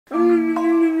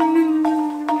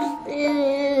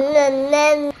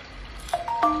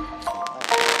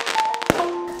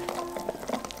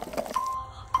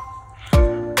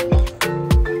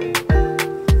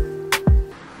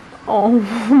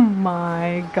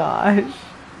gosh.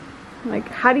 Like,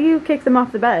 how do you kick them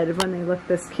off the bed when they look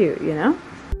this cute, you know?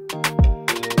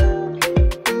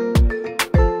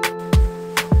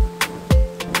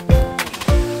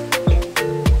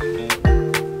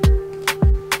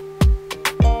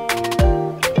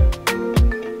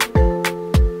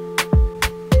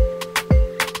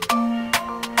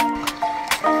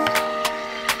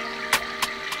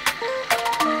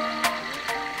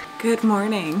 Good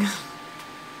morning.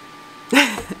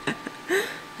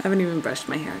 I haven't even brushed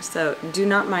my hair, so do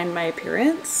not mind my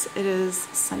appearance. It is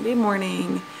Sunday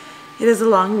morning. It is a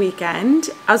long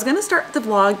weekend. I was gonna start the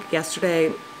vlog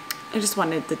yesterday. I just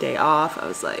wanted the day off. I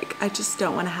was like, I just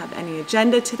don't want to have any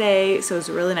agenda today, so it was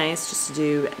really nice just to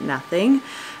do nothing.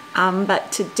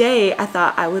 But today I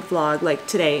thought I would vlog like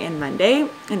today and Monday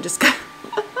and just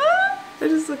I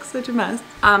just look such a mess.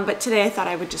 But today I thought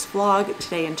I would just vlog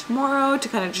today and tomorrow to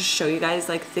kind of just show you guys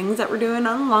like things that we're doing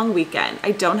on a long weekend.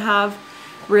 I don't have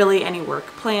really any work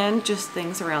planned, just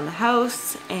things around the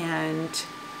house and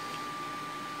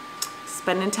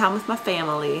spending time with my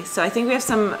family. So I think we have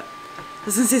some, I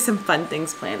was gonna say some fun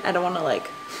things planned. I don't want to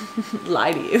like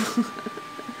lie to you.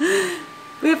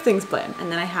 We have things planned,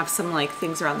 and then I have some like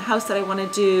things around the house that I want to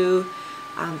do.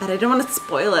 But I don't want to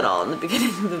spoil it all in the beginning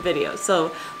of the video.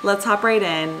 So let's hop right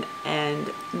in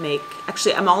and make,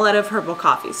 actually I'm all out of herbal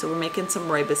coffee, so we're making some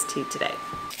rooibos tea today.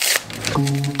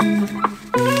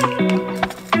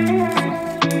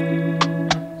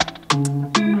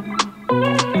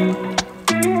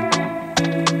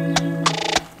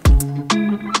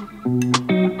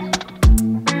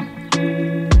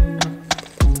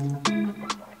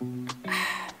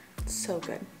 So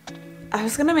good. I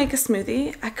was gonna make a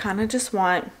smoothie. I kind of just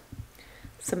want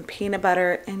some peanut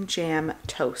butter and jam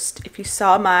toast. If you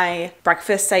saw my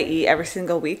breakfasts I eat every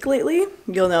single week lately,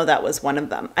 you'll know that was one of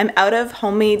them. I'm out of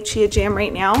homemade chia jam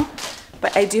right now,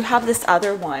 but I do have this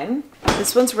other one.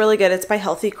 This one's really good. It's by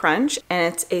Healthy Crunch,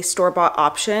 and it's a store-bought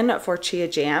option for chia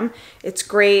jam. It's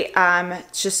great.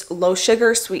 It's just low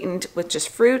sugar, sweetened with just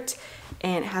fruit,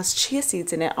 and it has chia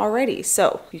seeds in it already,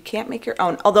 so you can't make your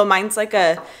own. Although mine's like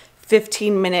a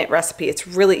 15-minute recipe. It's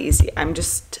really easy. I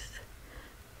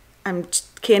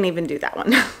can't even do that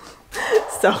one.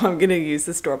 So I'm gonna use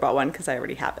the store-bought one because I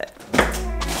already have it.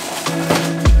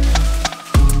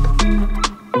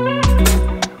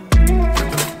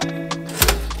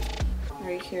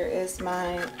 Right here is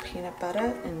my peanut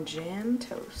butter and jam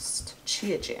toast.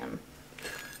 Chia jam.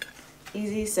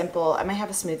 Easy, simple. I might have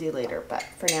a smoothie later, but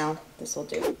for now, this will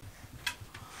do.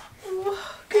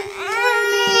 Oh, good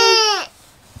morning.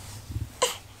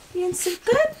 You in some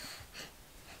good?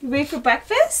 You ready for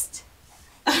breakfast?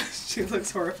 She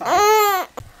looks horrified. How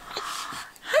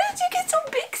did you get so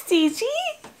big, Stacey?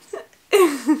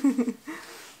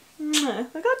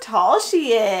 Look how tall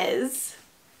she is.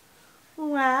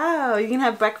 Wow, you can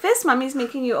have breakfast? Mommy's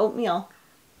making you oatmeal.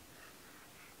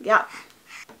 Yeah.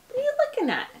 What are you looking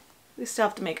at? We still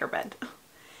have to make our bed.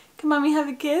 Can Mommy have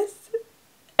a kiss?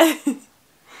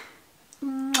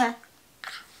 Mwah.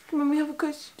 Can Mommy have a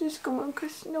kiss? Just go on,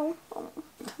 kiss. No.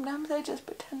 Sometimes I just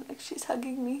pretend like she's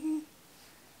hugging me.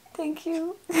 Thank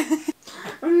you.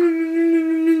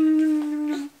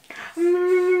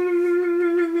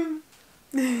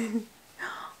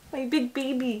 My big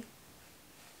baby.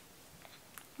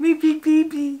 My big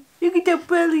baby. Look at that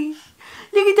belly.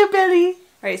 Look at that belly.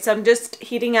 Alright, so I'm just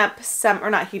heating up some, or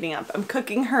not heating up, I'm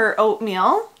cooking her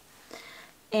oatmeal.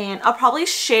 And I'll probably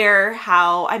share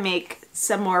how I make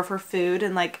some more of her food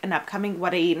in like an upcoming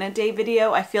what I eat in a day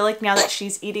video. I feel like now that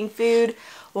she's eating food,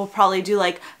 we'll probably do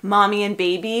like mommy and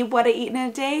baby what I eat in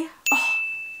a day. Oh,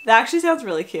 that actually sounds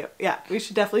really cute. Yeah, we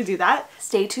should definitely do that.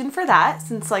 Stay tuned for that,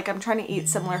 since like I'm trying to eat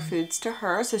similar foods to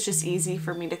her, so it's just easy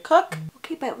for me to cook.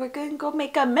 Okay, but we're gonna go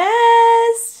make a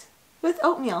mess with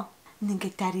oatmeal and then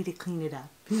get daddy to clean it up.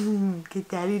 Get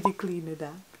daddy to clean it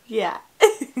up. Yeah.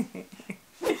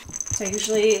 So I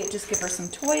usually just give her some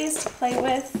toys to play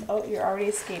with. Oh, you're already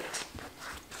escaped.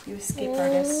 You escape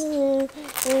artist.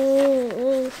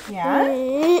 Yeah?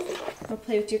 Go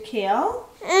play with your kale.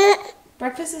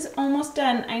 Breakfast is almost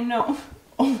done. I know.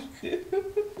 Oh.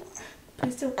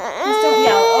 Please don't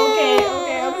yell. Okay,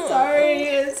 I'm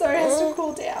sorry. Sorry, it has to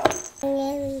cool down.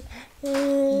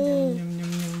 Nom,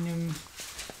 nom, nom, nom.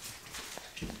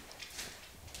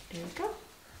 There we go.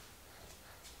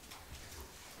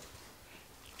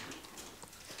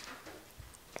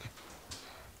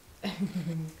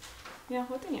 You're not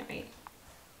holding it right.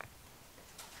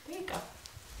 There you go.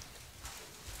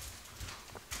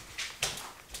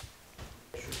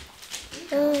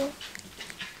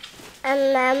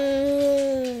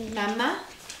 Mama?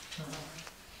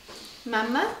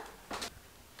 Mama?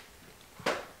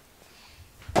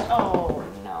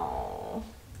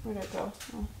 Where'd it go?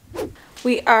 Oh.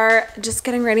 We are just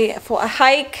getting ready for a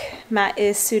hike. Matt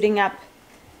is suiting up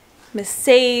Miss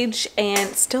Sage, and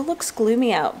it still looks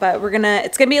gloomy out, but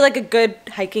it's gonna be like a good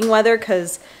hiking weather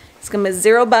because it's gonna be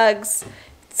 0 bugs.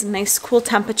 It's a nice cool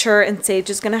temperature, and Sage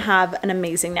is gonna have an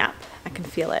amazing nap. I can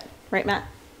feel it. Right, Matt?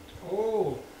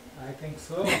 Oh, I think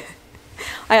so.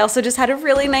 I also just had a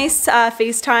really nice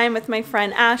FaceTime with my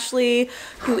friend Ashley,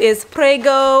 who is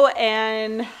prego,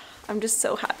 and I'm just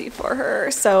so happy for her.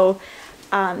 So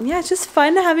yeah, it's just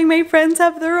fun having my friends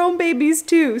have their own babies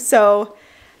too. So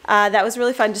that was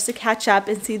really fun just to catch up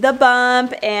and see the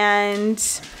bump, and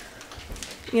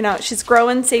you know, she's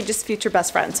growing Sage's future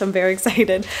best friend. So I'm very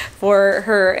excited for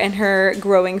her and her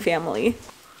growing family.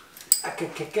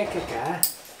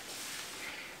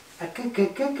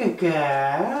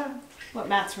 What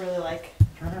Matt's really like.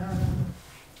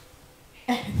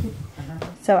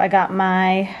 So I got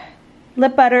my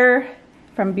lip butter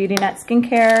from BeautyNut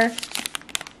Skincare.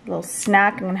 A little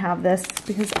snack. I'm gonna have this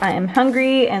because I am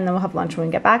hungry, and then we'll have lunch when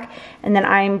we get back. And then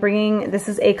I'm bringing, this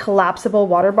is a collapsible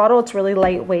water bottle. It's really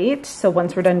lightweight, so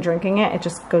once we're done drinking it, it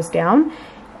just goes down.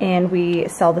 And we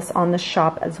sell this on the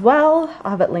shop as well.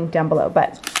 I'll have it linked down below,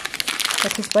 but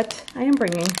that is what I am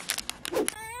bringing.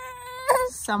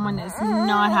 Someone is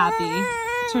not happy.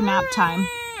 It's her nap time.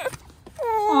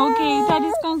 Okay,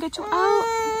 Daddy's gonna get you out.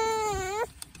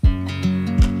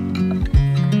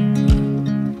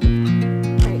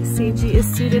 Alright, Sagey is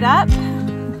suited up.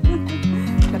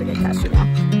 Gotta get Cashew now.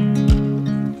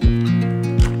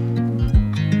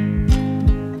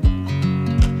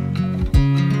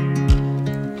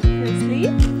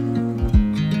 Sleep.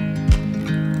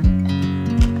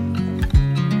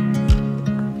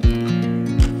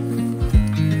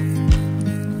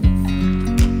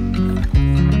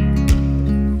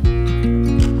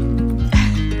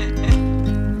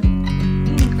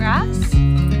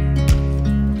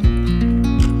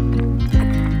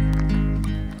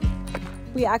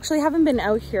 We actually haven't been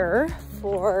out here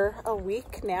for a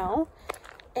week now,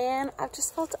 and I've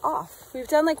just felt off. We've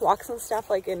done like walks and stuff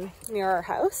like near our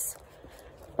house,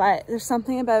 but there's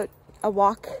something about a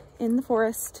walk in the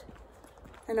forest.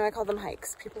 I know I call them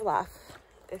hikes. People laugh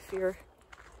if you're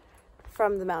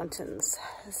from the mountains.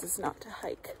 This is not a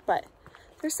hike, but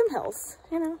there's some hills,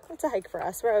 you know, it's a hike for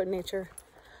us. We're out in nature.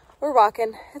 We're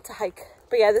walking, it's a hike.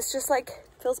 But yeah, this just like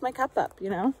fills my cup up, you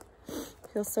know?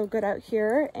 Feels so good out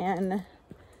here, and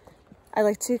I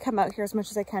like to come out here as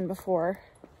much as I can before,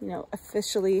 you know,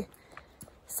 officially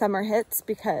summer hits,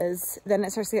 because then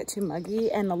it starts to get too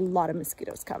muggy and a lot of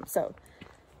mosquitoes come. So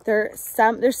there's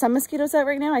some mosquitoes out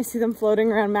right now. I see them floating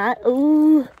around Matt.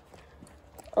 Ooh.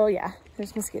 Oh yeah,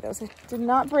 there's mosquitoes. I did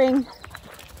not bring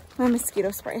my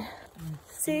mosquito spray.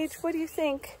 Sage, what do you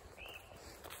think?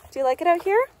 Do you like it out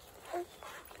here?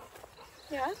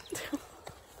 Yeah?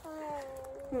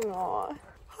 Aww.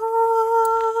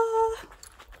 Ah.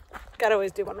 Gotta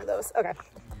always do one of those. Okay.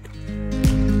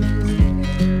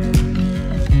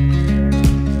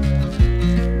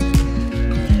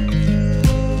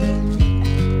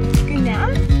 Good nap?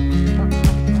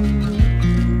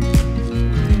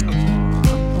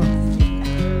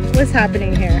 What's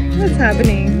happening here? What's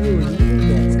happening?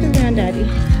 Let's go down, Daddy.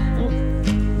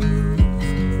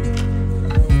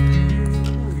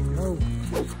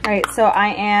 All right, so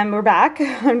we're back.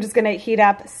 I'm just gonna heat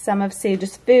up some of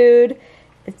Sage's food.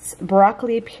 It's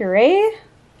broccoli puree.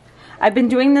 I've been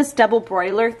doing this double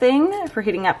broiler thing for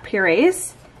heating up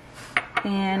purees,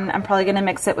 and I'm probably gonna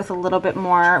mix it with a little bit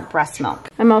more breast milk.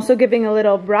 I'm also giving a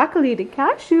little broccoli to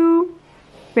Cashew.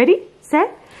 Ready,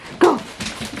 set, go.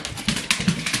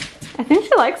 I think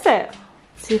she likes it.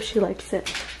 Let's see if she likes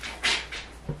it.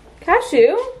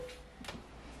 Cashew,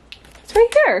 it's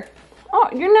right here. Oh,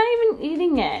 you're not even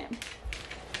eating it.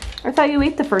 I thought you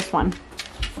ate the first one.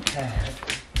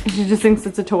 She just thinks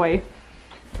it's a toy.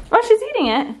 Oh, she's eating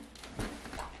it.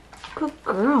 Good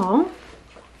girl.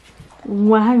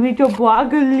 Wow, with your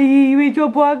broccoli,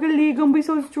 gonna be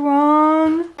so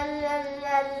strong.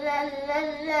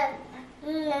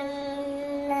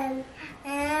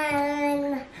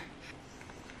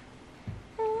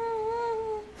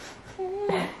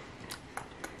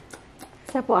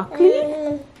 Is that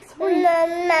broccoli? Sorry.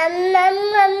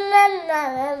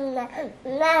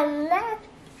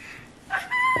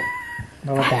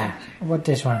 What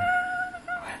this one?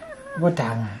 What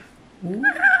that one?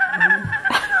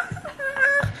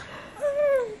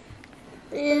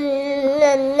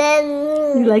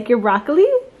 You like your broccoli?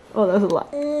 Oh, that was a lot.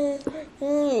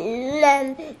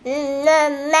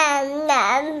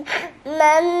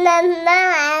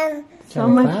 So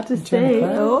much to say.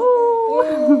 Oh.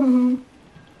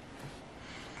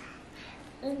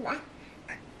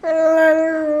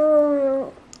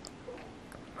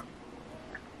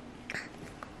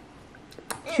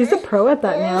 She's a pro at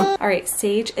that now. All right,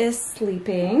 Sage is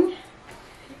sleeping.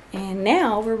 And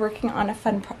now we're working on a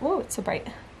fun whoa, it's so bright.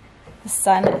 The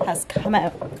sun has come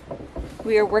out.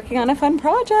 We are working on a fun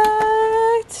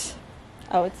project.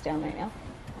 Oh, it's down right now.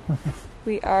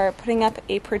 We are putting up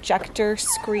a projector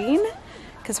screen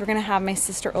because we're gonna have my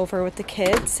sister over with the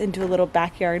kids and do a little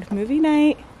backyard movie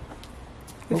night.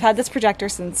 We've had this projector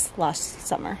since last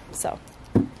summer, so.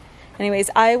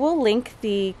 Anyways, I will link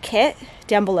the kit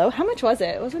down below. How much was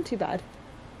it? It wasn't too bad.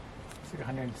 It's like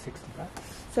 160 bucks.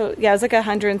 So yeah, it was like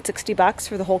 160 bucks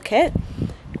for the whole kit.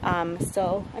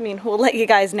 So, I mean, we'll let you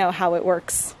guys know how it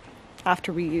works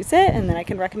after we use it, and then I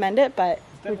can recommend it, but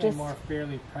it's definitely a more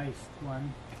fairly priced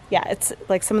one. Yeah, it's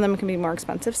like some of them can be more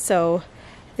expensive, so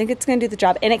I think it's gonna do the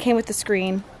job. And it came with the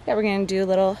screen. Yeah, we're gonna do a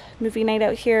little movie night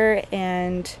out here,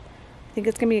 and I think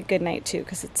it's gonna be a good night too,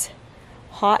 because it's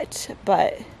hot,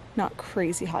 but not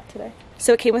crazy hot today.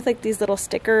 So it came with like these little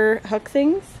sticker hook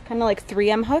things, kind of like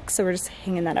 3M hooks, so we're just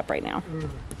hanging that up right now.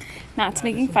 Matt's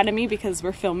making fun of me because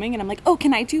we're filming, and I'm like, oh,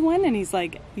 can I do one? And he's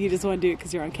like, you just want to do it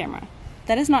because you're on camera.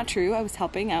 That is not true. I was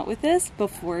helping out with this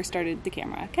before I started the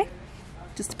camera, okay?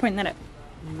 Just to point that out.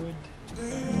 You would.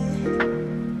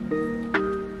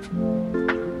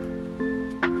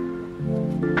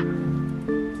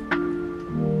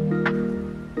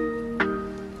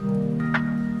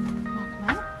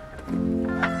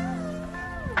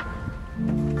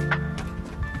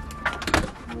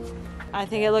 I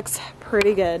think it looks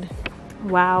pretty good.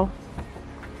 Wow.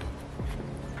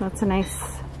 That's a nice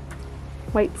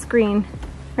white screen.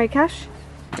 Right, Cash?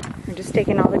 We're just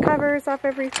taking all the covers off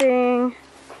everything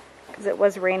because it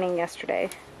was raining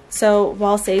yesterday. So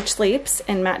while Sage sleeps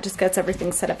and Matt just gets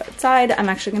everything set up outside, I'm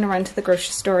actually gonna run to the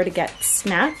grocery store to get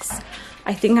snacks.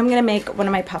 I think I'm gonna make one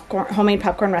of my homemade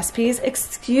popcorn recipes.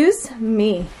 Excuse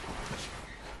me.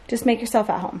 Just make yourself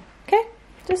at home, okay?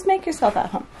 Just make yourself at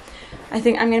home. I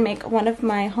think I'm gonna make one of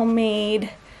my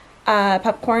homemade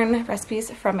popcorn recipes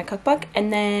from my cookbook,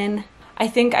 and then I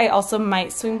think I also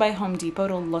might swing by Home Depot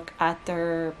to look at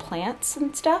their plants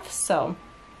and stuff, so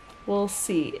we'll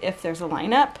see if there's a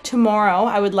lineup. Tomorrow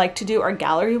I would like to do our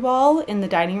gallery wall in the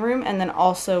dining room and then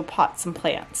also pot some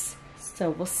plants. So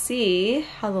we'll see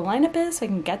how the lineup is so I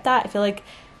can get that. I feel like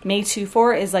May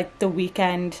 2-4 is like the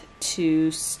weekend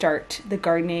to start the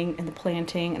gardening and the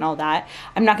planting and all that.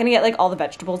 I'm not gonna get like all the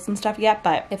vegetables and stuff yet,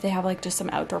 but if they have like just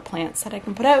some outdoor plants that I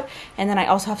can put out. And then I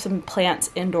also have some plants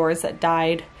indoors that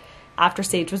died after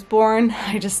Sage was born.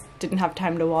 I just didn't have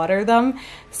time to water them.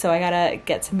 So I gotta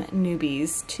get some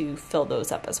newbies to fill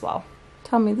those up as well.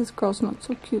 Tell me this girl's not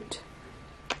so cute.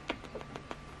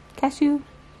 Cashew.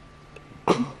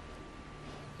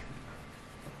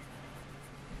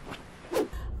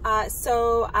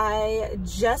 So I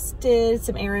just did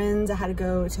some errands. I had to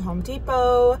go to Home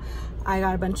Depot. I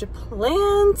got a bunch of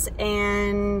plants,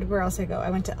 and where else did I go? I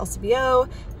went to LCBO,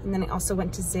 and then I also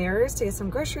went to Zehrs to get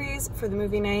some groceries for the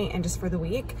movie night and just for the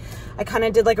week. I kind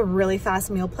of did like a really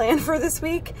fast meal plan for this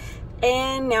week,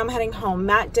 and now I'm heading home.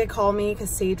 Matt did call me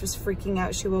because Sage was freaking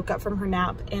out. She woke up from her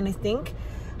nap, and I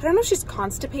don't know if she's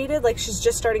constipated, like she's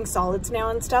just starting solids now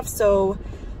and stuff, so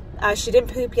she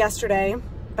didn't poop yesterday.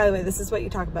 By the way, this is what you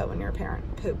talk about when you're a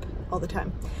parent, poop all the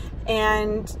time.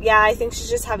 And yeah, I think she's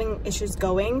just having issues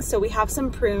going. So we have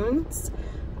some prunes,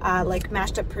 like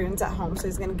mashed up prunes at home. So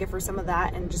he's gonna give her some of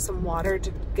that and just some water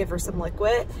to give her some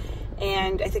liquid.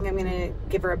 And I think I'm gonna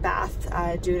give her a bath,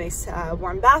 do a nice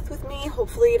warm bath with me.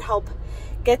 Hopefully it'd help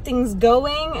get things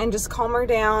going and just calm her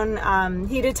down.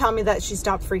 He did tell me that she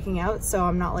stopped freaking out, so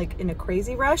I'm not like in a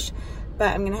crazy rush.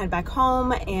 But I'm gonna head back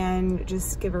home and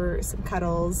just give her some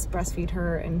cuddles, breastfeed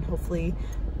her, and hopefully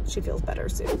she feels better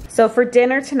soon. So for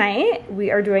dinner tonight, we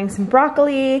are doing some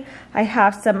broccoli. I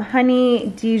have some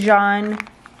honey Dijon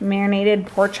marinated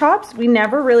pork chops. We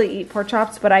never really eat pork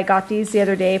chops, but I got these the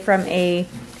other day from a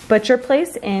butcher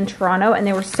place in Toronto, and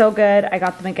they were so good, I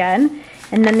got them again.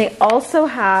 And then they also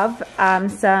have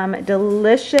some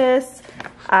delicious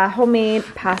homemade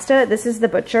pasta. This is the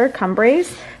butcher,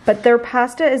 Cumbrae's, but their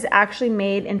pasta is actually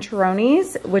made in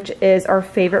Tironi's, which is our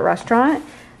favorite restaurant.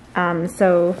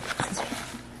 So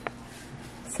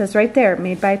it says right there,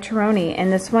 made by Tironi.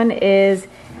 And this one is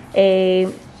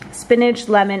a spinach,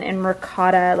 lemon, and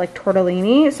ricotta like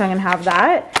tortellini. So I'm gonna have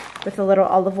that with a little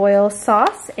olive oil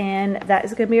sauce, and that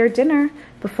is gonna be our dinner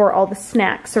before all the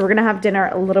snacks. So we're gonna have dinner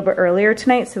a little bit earlier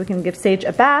tonight so we can give Sage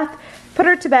a bath, put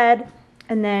her to bed,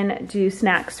 and then do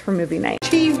snacks for movie night.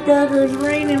 Cheeseburgers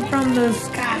raining from the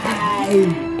sky.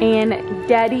 And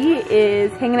Daddy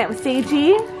is hanging out with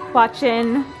Sagey,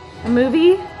 watching a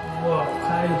movie. Well,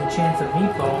 I had the chance of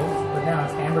meatballs, but now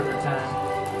it's hamburger time.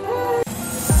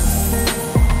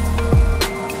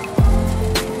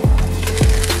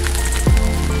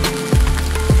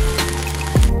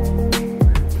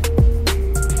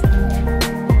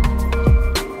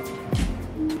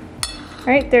 All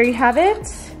right, there you have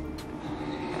it.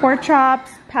 Pork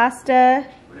chops, pasta,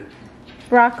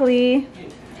 broccoli.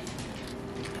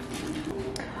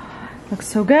 Looks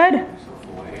so good.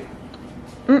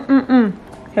 Okay,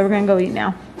 we're gonna go eat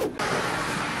now.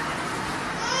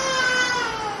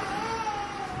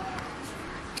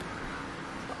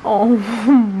 Oh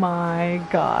my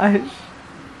gosh.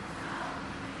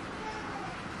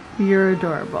 You're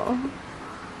adorable.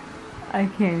 I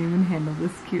can't even handle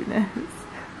this cuteness.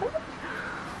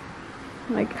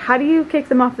 Like, how do you kick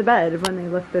them off the bed when they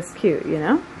look this cute, you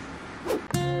know?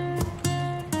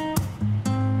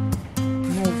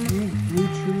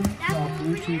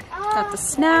 Got the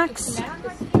snacks.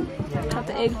 Got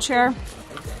the egg chair.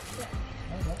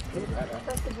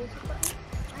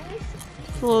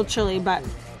 It's a little chilly, but I'm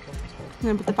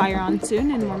gonna put the fire on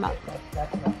soon and warm up.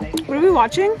 What are we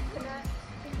watching?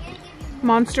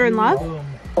 Monster and Love?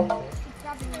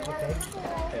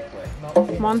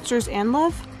 Monsters and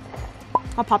Love?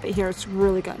 I'll pop it here, it's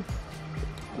really good.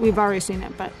 We've already seen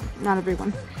it, but not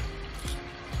everyone.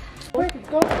 Whoa!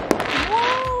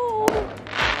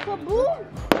 Kaboom!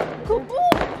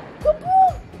 Kaboom!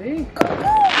 Kaboom!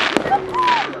 Kaboom!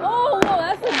 Kaboom! Oh,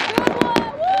 that's a good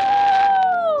one!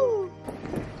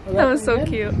 Woo! That was so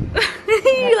cute.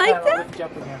 You like that?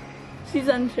 She's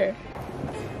unsure.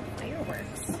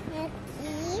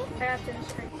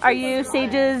 Are you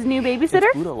Sage's new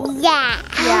babysitter? Yeah.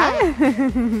 Yeah?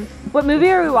 What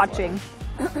movie are we watching?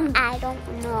 I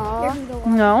don't know.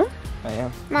 No? I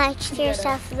am. Monsters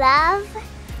of Love.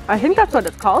 I think that's what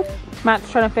it's called.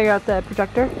 Matt's trying to figure out the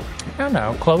projector. I don't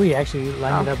know. Chloe actually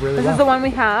lined it up really well. This is the one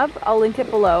we have. I'll link it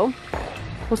below.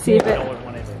 We'll see if it...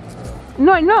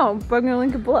 No, I know, but I'm going to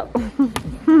link it below.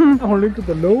 I'll link it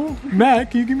below.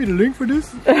 Matt, can you give me the link for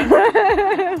this?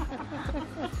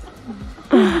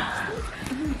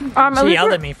 She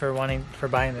yelled at me for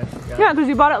buying this. Yeah, because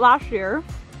you bought it last year,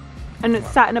 and it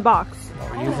sat in a box.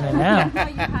 We're using it now.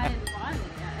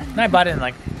 No, I bought it in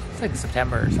like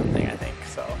September or something, I think.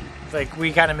 So it's like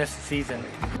we kind of missed the season.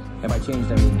 If I changed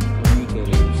them, when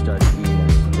mutated, we started beating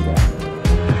us together.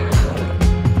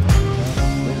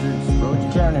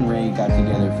 Lizards, Karen and Ray got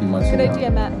together a few months ago. Good idea,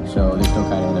 Matt. So they're still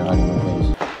kind of in their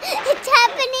honeymoon phase. It's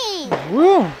happening.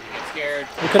 Woo! Scared.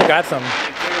 We could have got some.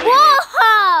 Whoa!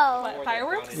 What,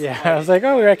 fireworks? Yeah, I was like,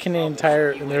 oh, we're at Canadian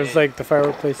Tire, and there's like the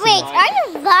firework place. Wait, are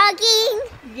you vlogging?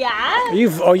 Yeah.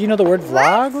 You know the word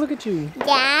vlog? Look at you.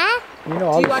 Yeah. You know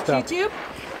all Do you this watch stuff. YouTube?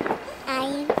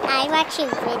 I watch your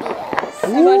videos.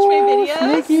 You watch my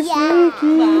videos? Sneaky, Yeah.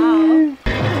 sneaky. Wow.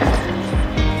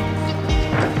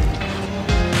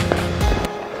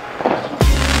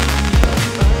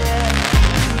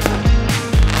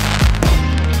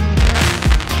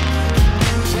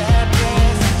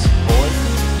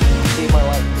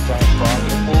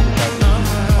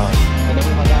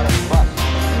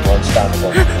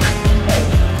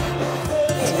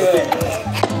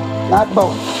 Not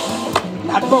both.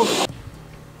 Not both.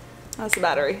 That's the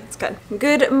battery. It's good.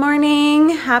 Good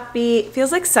morning.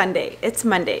 Feels like Sunday. It's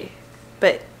Monday,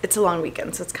 but it's a long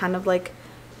weekend, so it's kind of like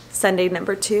Sunday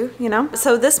number 2, you know?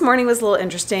 So this morning was a little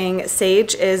interesting.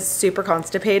 Sage is super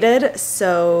constipated,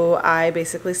 so I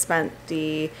basically spent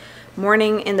the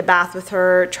morning in the bath with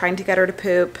her, trying to get her to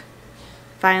poop.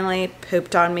 Finally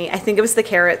pooped on me. I think it was the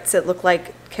carrots. It looked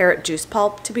like carrot juice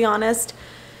pulp, to be honest.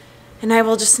 And I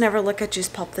will just never look at juice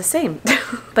pulp the same.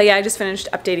 But yeah, I just finished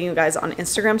updating you guys on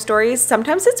Instagram stories.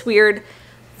 Sometimes it's weird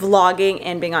vlogging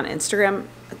and being on Instagram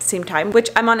at the same time, which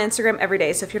I'm on Instagram every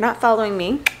day. So if you're not following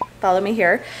me, follow me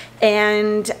here.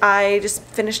 And I just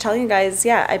finished telling you guys,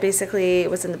 yeah, I basically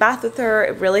was in the bath with her.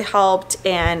 It really helped.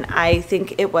 And I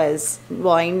think it was,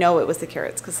 well, I know it was the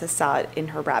carrots because I saw it in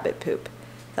her rabbit poop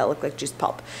that looked like juice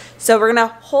pulp. So we're gonna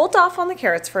hold off on the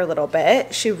carrots for a little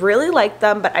bit. She really liked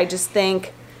them, but I just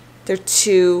think they're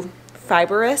too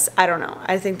fibrous. I don't know.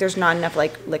 I think there's not enough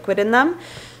like liquid in them.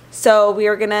 So we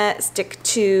are gonna stick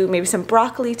to maybe some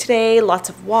broccoli today, lots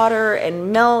of water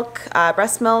and milk,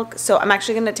 breast milk. So I'm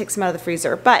actually gonna take some out of the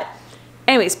freezer. But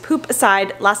anyways, poop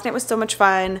aside, last night was so much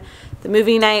fun. The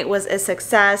movie night was a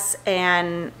success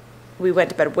and we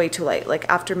went to bed way too late, like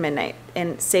after midnight.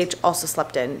 And Sage also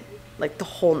slept in like the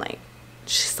whole night.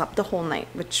 She slept the whole night,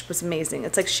 which was amazing.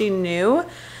 It's like she knew.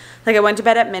 Like I went to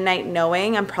bed at midnight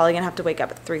knowing I'm probably gonna have to wake up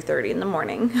at 3:30 in the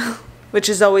morning, which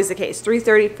is always the case,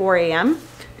 3:30, 4 a.m.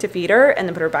 to feed her and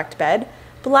then put her back to bed.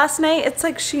 But last night, it's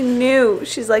like she knew.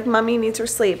 She's like, Mommy needs her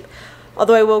sleep.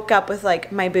 Although I woke up with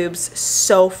like my boobs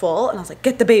so full and I was like,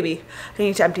 get the baby. I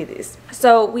need to empty these.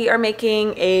 So we are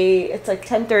making it's like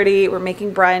 10:30. We're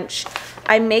making brunch.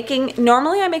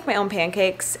 Normally I make my own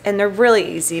pancakes and they're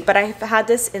really easy, but I've had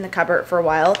this in the cupboard for a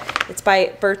while. It's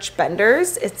by Birch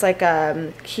Benders. It's like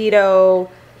a keto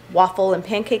waffle and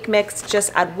pancake mix.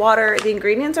 Just add water. The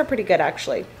ingredients are pretty good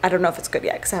actually. I don't know if it's good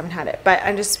yet because I haven't had it, but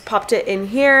I just popped it in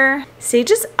here.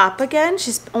 Sage is up again.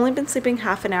 She's only been sleeping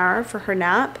half an hour for her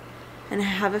nap and I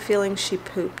have a feeling she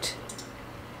pooped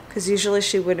because usually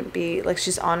she wouldn't be, like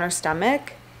she's on her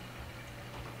stomach.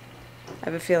 I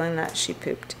have a feeling that she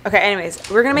pooped. Okay, anyways,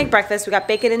 we're gonna make breakfast. We got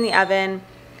bacon in the oven.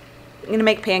 I'm gonna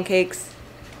make pancakes.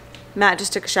 Matt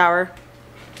just took a shower.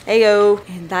 Ayo.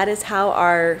 And that is how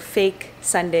our fake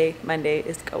Sunday, Monday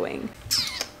is going.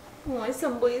 Oh, my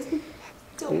son boy's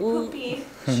so poopy.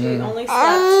 She only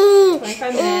slept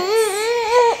 25 minutes.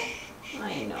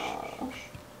 I know.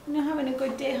 You're not having a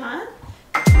good day, huh?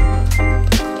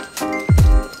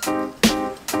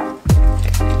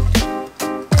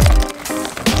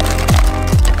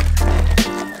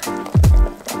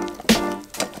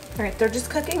 All right, they're just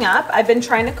cooking up. I've been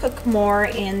trying to cook more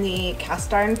in the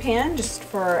cast iron pan just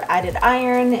for added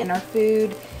iron in our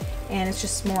food, and it's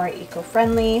just more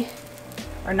eco-friendly,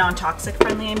 or non-toxic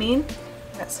friendly, I mean.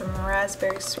 I got some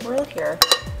raspberry swirl here.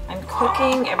 I'm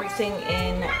cooking everything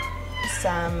in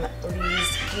some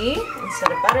Lee's ghee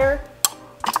instead of butter.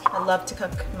 I love to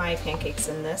cook my pancakes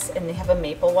in this, and they have a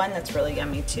maple one that's really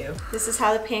yummy too. This is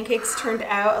how the pancakes turned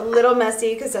out. A little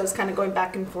messy because I was kind of going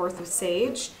back and forth with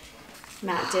Sage.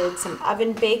 Matt did some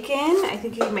oven bacon. I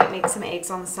think he might make some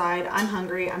eggs on the side. I'm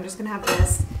hungry. I'm just gonna have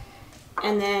this.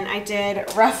 And then I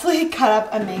did roughly cut up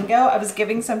a mango. I was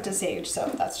giving some to Sage,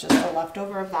 so that's just a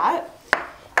leftover of that.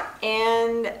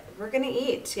 And we're gonna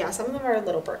eat. Yeah, some of them are a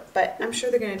little burnt, but I'm sure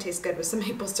they're gonna taste good with some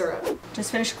maple syrup.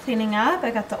 Just finished cleaning up.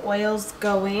 I got the oils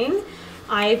going.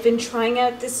 I've been trying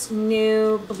out this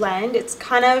new blend. It's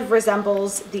kind of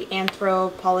resembles the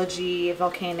Anthropology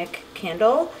Volcanic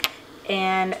Candle.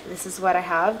 And this is what I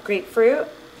have: grapefruit,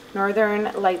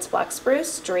 Northern Lights black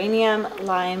spruce, geranium,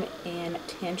 lime, and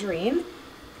tangerine.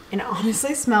 And it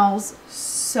honestly smells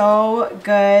so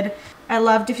good. I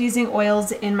love diffusing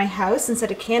oils in my house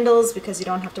instead of candles because you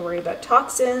don't have to worry about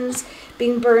toxins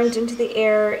being burned into the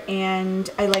air, and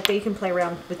I like that you can play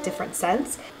around with different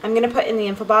scents. I'm going to put in the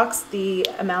info box the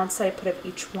amounts that I put of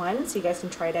each one so you guys can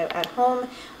try it out at home.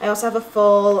 I also have a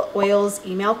full oils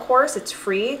email course. It's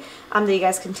free that you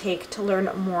guys can take to learn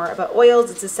more about oils.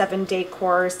 It's a 7-day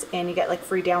course and you get like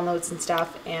free downloads and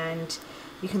stuff, and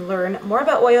you can learn more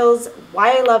about oils,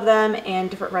 why I love them, and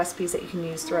different recipes that you can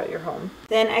use throughout your home.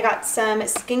 Then I got some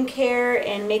skincare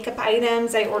and makeup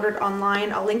items I ordered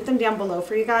online. I'll link them down below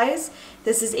for you guys.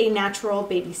 This is a natural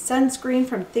baby sunscreen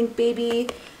from Think Baby.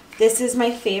 This is my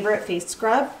favorite face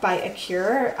scrub by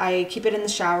Acure. I keep it in the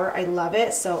shower. I love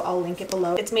it, so I'll link it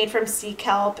below. It's made from sea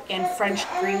kelp and French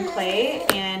green clay,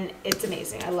 and it's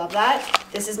amazing. I love that.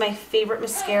 This is my favorite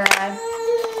mascara.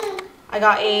 I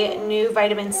got a new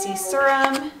vitamin C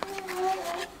serum.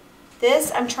 This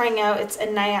I'm trying out. It's a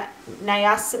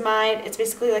niacinamide. It's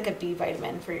basically like a B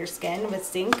vitamin for your skin with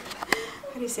zinc.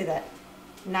 How do you say that?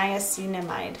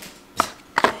 Niacinamide.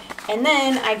 And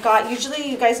then I got,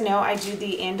 usually you guys know I do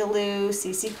the Andalou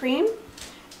CC cream,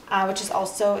 which is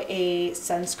also a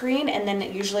sunscreen. And then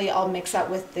usually I'll mix that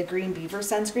with the Green Beaver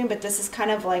sunscreen, but this is kind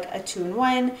of like a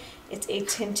 2-in-1. It's a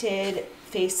tinted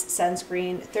face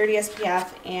sunscreen, 30 SPF,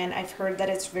 and I've heard that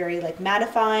it's very like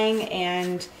mattifying,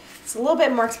 and it's a little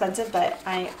bit more expensive, but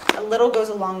a little goes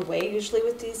a long way usually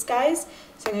with these guys.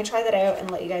 So I'm gonna try that out and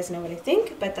let you guys know what I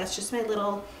think. But that's just my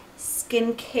little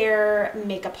skincare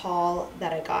makeup haul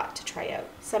that I got to try out.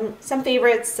 Some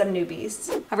favorites, some newbies.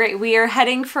 All right, we are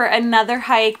heading for another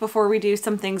hike before we do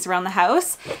some things around the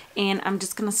house, and I'm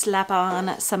just gonna slap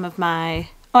on some of my,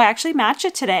 oh, I actually match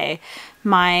it today.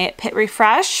 My Pit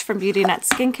Refresh from Beauty Nut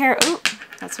Skincare. Oh,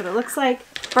 that's what it looks like.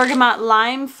 Bergamot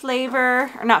lime flavor,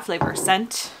 or not flavor,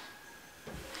 scent.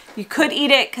 You could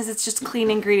eat it because it's just clean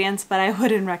ingredients, but I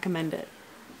wouldn't recommend it.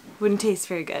 Wouldn't taste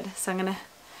very good. So I'm gonna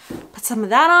put some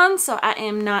of that on so I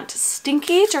am not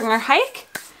stinky during our hike.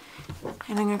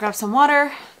 And I'm gonna grab some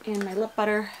water and my lip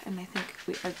butter, and I think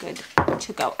we are good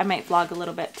to go. I might vlog a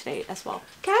little bit today as well.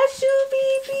 Cashew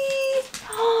baby!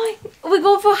 Oh, we're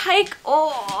going for a hike.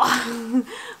 Oh,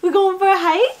 we're going for a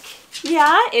hike?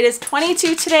 Yeah, it is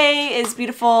 22 today. It's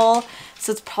beautiful,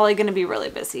 so it's probably gonna be really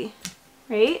busy,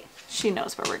 right? She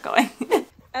knows where we're going.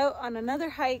 Out on another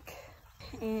hike,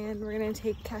 and we're gonna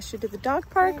take Cashew to the dog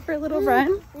park for a little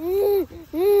run.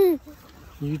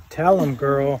 You tell them,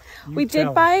 girl. We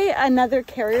did buy another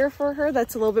carrier for her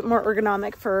that's a little bit more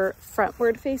ergonomic for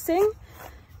frontward facing,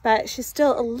 but she's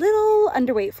still a little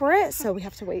underweight for it, so we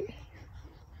have to wait.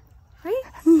 Right?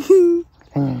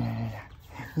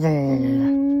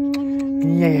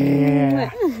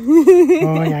 Yeah.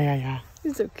 Oh, yeah.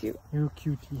 He's so cute. You're a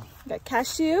cutie. Got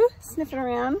Cashew sniffing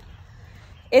around.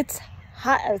 It's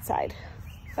hot outside,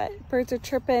 but birds are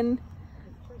chirping.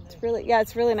 It's really, yeah,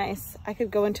 it's really nice. I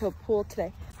could go into a pool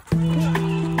today.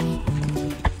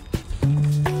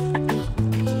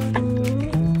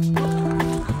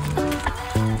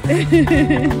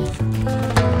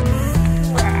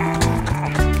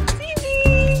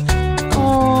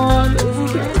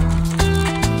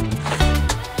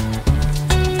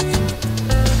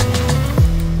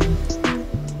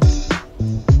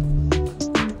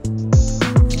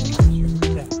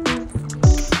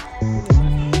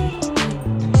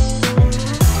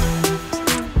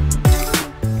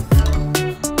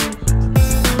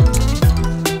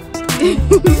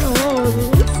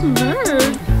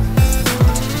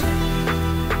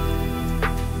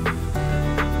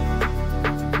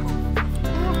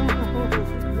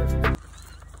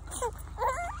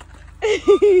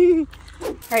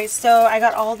 Alright, so I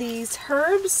got all these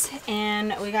herbs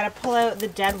and we got to pull out the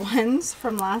dead ones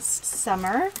from last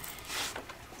summer.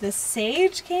 The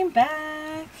sage came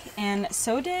back and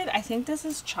so did, I think this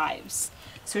is chives.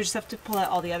 So we just have to pull out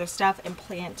all the other stuff and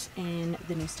plant in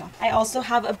the new stuff. I also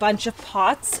have a bunch of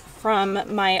pots from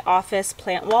my office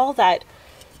plant wall that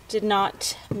did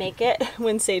not make it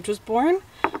when Sage was born.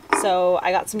 So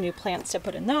I got some new plants to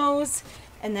put in those.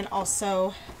 And then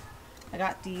also I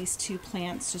got these two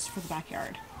plants just for the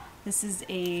backyard. This is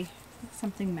a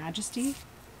something Majesty.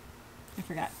 I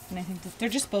forgot. And I think that they're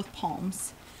just both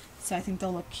palms. So I think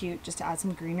they'll look cute just to add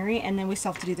some greenery. And then we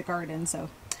still have to do the garden. So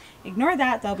ignore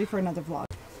that. That'll be for another vlog.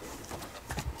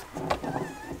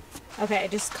 Okay, I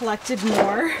just collected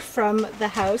more from the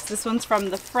house. This one's from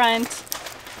the front.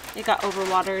 It got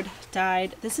overwatered,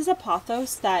 died. This is a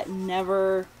pothos that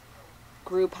never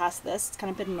grew past this. It's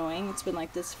kind of been annoying. It's been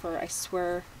like this for, I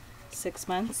swear, 6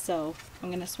 months. So I'm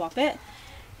going to swap it.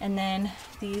 And then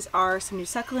these are some new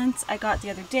succulents I got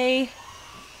the other day.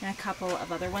 And a couple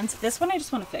of other ones. This one I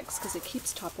just want to fix because it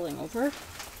keeps toppling over.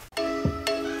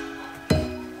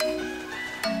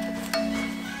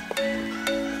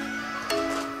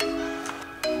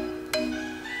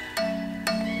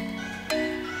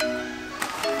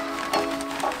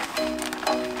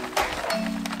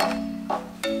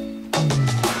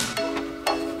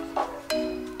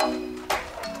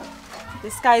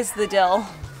 This guy's the dill.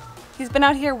 He's been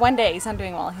out here one day. He's not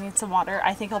doing well. He needs some water.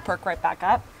 I think he'll perk right back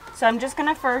up. So I'm just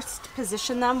gonna first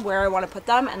position them where I want to put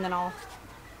them and then I'll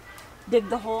dig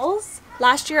the holes.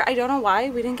 Last year, I don't know why,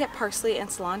 we didn't get parsley and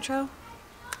cilantro.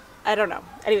 I don't know.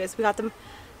 Anyways, we got them.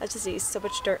 Let's just see, so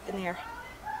much dirt in the air.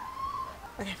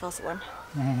 Okay, false alarm.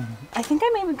 I think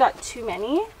I maybe got too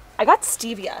many. I got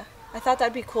stevia. I thought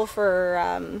that'd be cool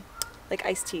for like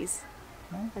iced teas.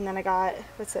 And then I got,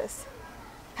 what's this?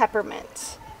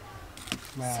 Peppermint.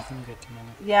 Wow, I think we get too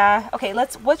many. Yeah, okay,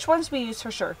 which ones we use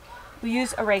for sure? We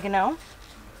use oregano,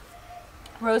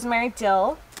 rosemary,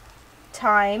 dill,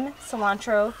 thyme,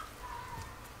 cilantro,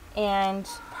 and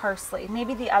parsley.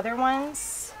 Maybe the other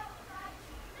ones,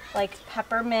 like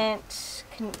peppermint,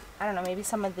 I don't know, maybe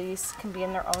some of these can be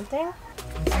in their own thing.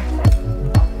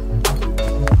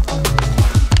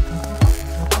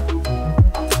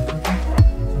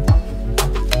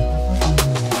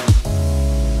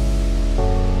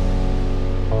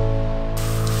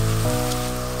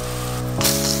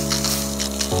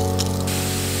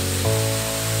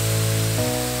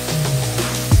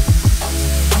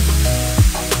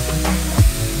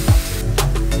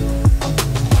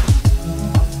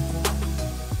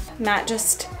 Matt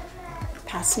just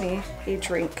passed me a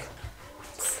drink.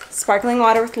 Sparkling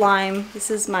water with lime.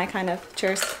 This is my kind of,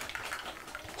 cheers.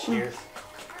 Cheers.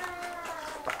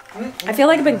 I feel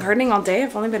like I've been gardening all day.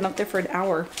 I've only been up there for an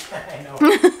hour. I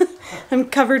know. I'm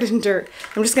covered in dirt.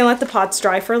 I'm just gonna let the pots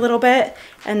dry for a little bit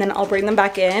and then I'll bring them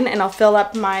back in and I'll fill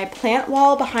up my plant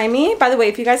wall behind me. By the way,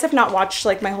 if you guys have not watched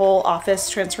like my whole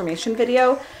office transformation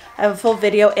video, I have a full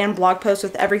video and blog post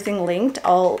with everything linked.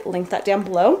 I'll link that down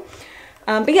below.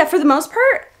 But yeah, for the most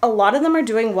part, a lot of them are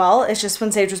doing well. It's just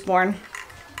when Sage was born,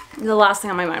 the last thing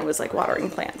on my mind was like watering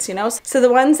plants, you know? So the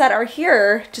ones that are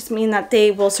here just mean that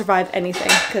they will survive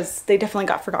anything because they definitely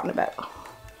got forgotten about.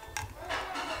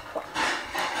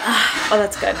 Oh,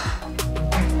 that's good.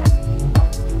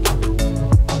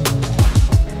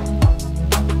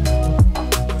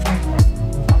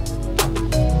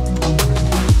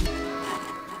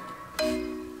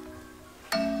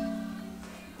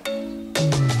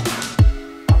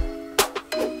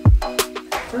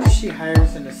 First she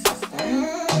hires an assistant.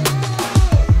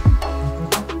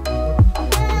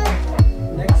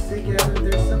 Next they gather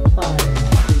their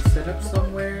supplies. They set up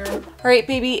somewhere. All right,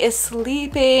 baby is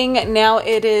sleeping. Now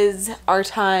it is our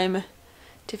time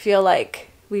to feel like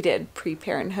we did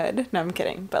pre-parenthood. No, I'm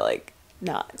kidding, but like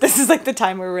not. This is like the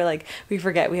time where we're like, we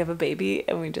forget we have a baby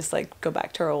and we just like go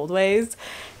back to our old ways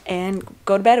and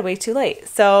go to bed way too late.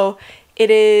 So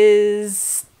it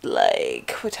is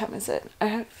like, what time is it? I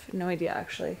have no idea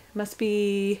actually. It must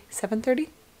be 7:30,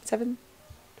 7,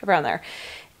 around there.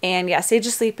 And yeah, Sage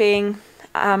is sleeping.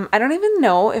 I don't even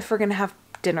know if we're gonna have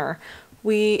dinner.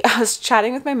 I was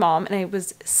chatting with my mom and I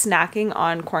was snacking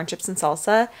on corn chips and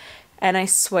salsa, and I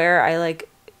swear I like,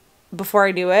 before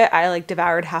I knew it, I like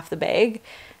devoured half the bag,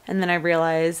 and then I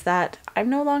realized that I'm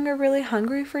no longer really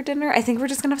hungry for dinner. I think we're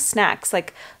just gonna have snacks,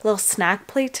 like a little snack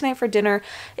plate tonight for dinner.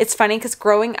 It's funny because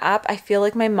growing up, I feel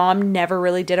like my mom never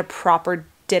really did a proper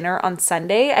dinner on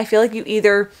Sunday. I feel like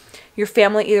your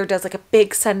family either does like a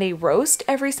big Sunday roast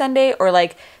every Sunday, or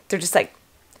like they're just like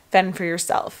fend for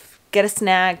yourself. Get a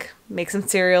snack, make some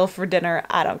cereal for dinner,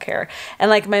 I don't care. And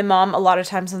like my mom a lot of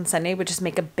times on Sunday would just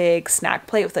make a big snack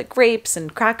plate with like grapes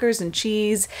and crackers and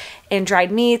cheese and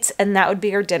dried meats, and that would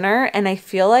be our dinner. And I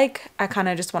feel like I kind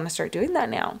of just want to start doing that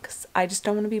now because I just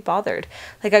don't want to be bothered.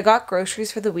 Like I got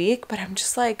groceries for the week, but I'm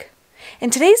just like,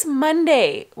 and today's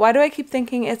Monday. Why do I keep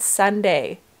thinking it's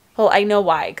Sunday? Well, I know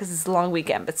why, because it's a long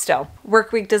weekend, but still.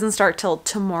 Work week doesn't start till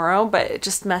tomorrow, but it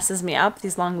just messes me up,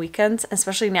 these long weekends,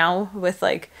 especially now with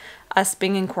like us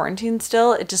being in quarantine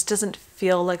still. It just doesn't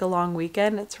feel like a long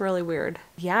weekend. It's really weird.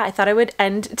 Yeah, I thought I would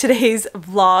end today's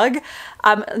vlog.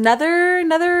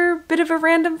 Another bit of a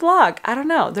random vlog. I don't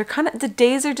know. They're kind of, the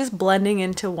days are just blending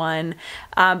into one,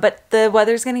 but the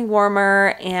weather's getting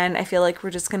warmer and I feel like we're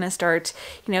just going to start,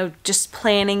 you know, just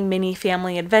planning mini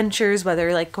family adventures,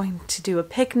 whether like going to do a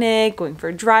picnic, going for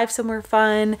a drive somewhere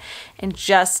fun, and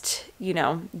just, you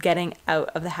know, getting out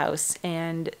of the house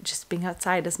and just being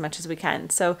outside as much as we can.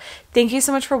 So thank you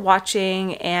so much for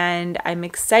watching, and I'm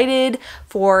excited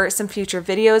for some future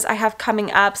videos I have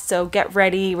coming up, so get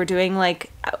ready. We're doing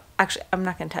like, actually I'm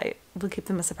not gonna tell you, we'll keep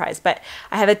them a surprise, but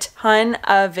I have a ton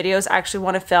of videos I actually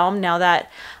want to film now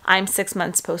that I'm 6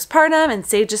 months postpartum and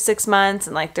Sage is 6 months,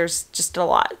 and like there's just a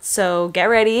lot. So get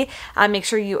ready. Make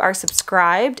sure you are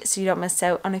subscribed so you don't miss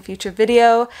out on a future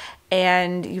video,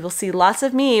 and you will see lots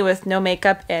of me with no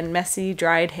makeup and messy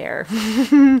dried hair.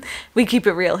 We keep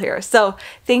it real here. So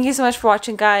thank you so much for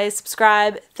watching, guys.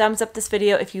 Subscribe, thumbs up this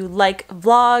video if you like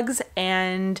vlogs,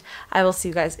 and I will see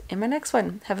you guys in my next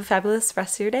one. Have a fabulous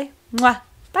rest of your day. Mwah.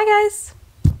 Bye, guys.